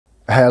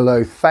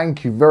Hello,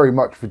 thank you very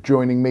much for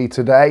joining me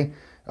today.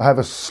 I have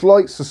a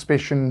slight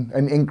suspicion,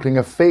 an inkling,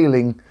 a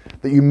feeling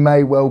that you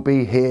may well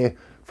be here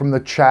from the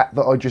chat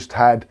that I just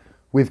had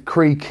with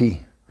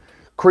Creaky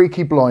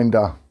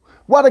Blinder.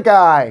 What a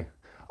guy!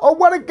 Oh,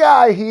 what a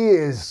guy he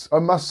is! I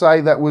must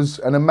say that was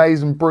an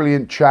amazing,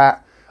 brilliant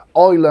chat.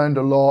 I learned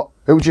a lot.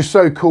 It was just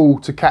so cool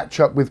to catch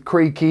up with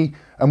Creaky,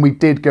 and we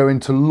did go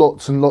into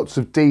lots and lots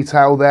of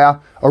detail there.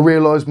 I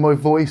realised my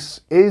voice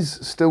is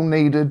still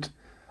needed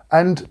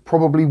and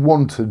probably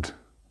wanted,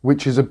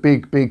 which is a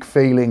big, big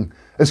feeling.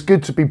 It's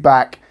good to be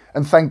back,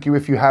 and thank you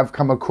if you have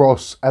come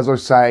across, as I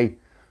say,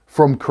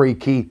 from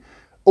Creaky.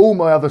 All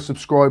my other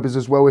subscribers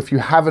as well, if you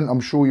haven't, I'm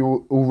sure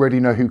you already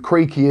know who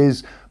Creaky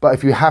is, but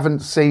if you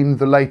haven't seen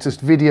the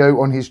latest video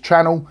on his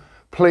channel,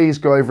 please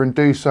go over and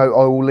do so.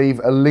 I will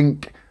leave a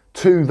link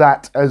to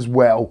that as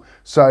well.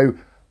 So,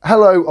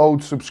 hello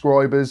old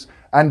subscribers,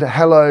 and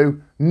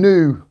hello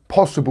new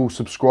possible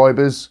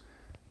subscribers.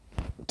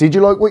 Did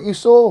you like what you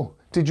saw?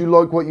 Did you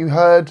like what you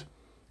heard?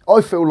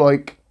 I feel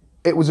like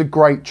it was a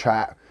great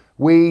chat.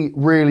 We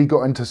really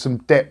got into some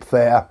depth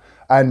there,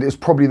 and it's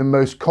probably the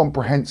most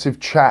comprehensive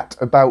chat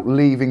about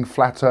leaving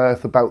Flat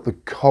Earth, about the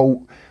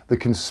cult, the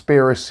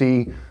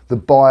conspiracy, the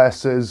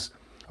biases.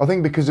 I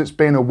think because it's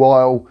been a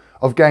while,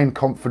 I've gained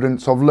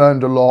confidence, I've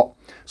learned a lot.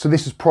 So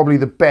this is probably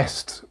the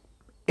best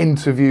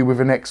interview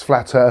with an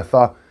ex-Flat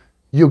Earther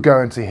you're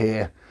going to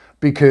hear,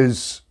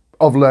 because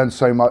I've learned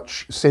so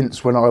much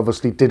since when I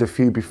obviously did a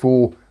few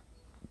before.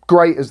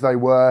 Great as they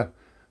were,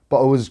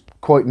 but I was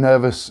quite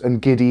nervous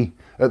and giddy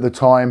at the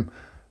time.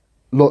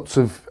 Lots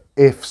of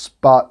ifs,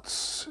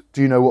 buts,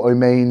 do you know what I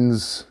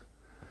means,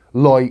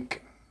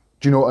 like,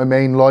 do you know what I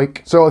mean,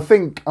 like. So I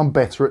think I'm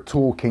better at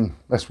talking.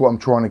 That's what I'm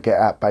trying to get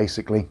at,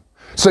 basically.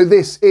 So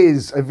this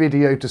is a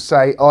video to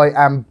say I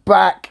am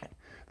back.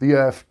 The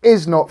Earth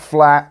is not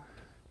flat.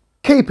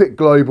 Keep it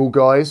global,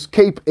 guys.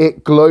 Keep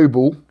it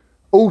global.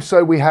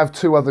 Also, we have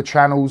two other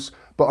channels,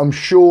 but I'm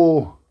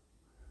sure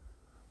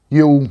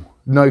you'll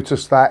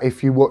notice that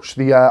if you watch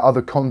the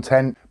other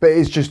content. But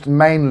it's just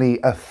mainly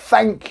a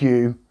thank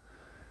you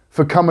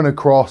for coming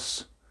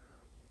across.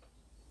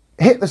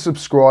 Hit the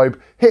subscribe,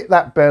 hit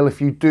that bell if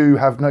you do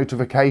have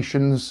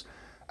notifications,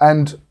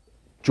 and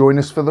join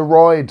us for the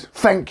ride.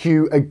 Thank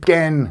you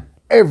again,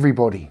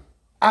 everybody.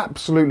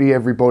 Absolutely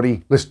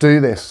everybody. Let's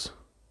do this.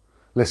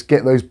 Let's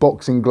get those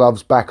boxing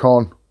gloves back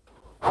on.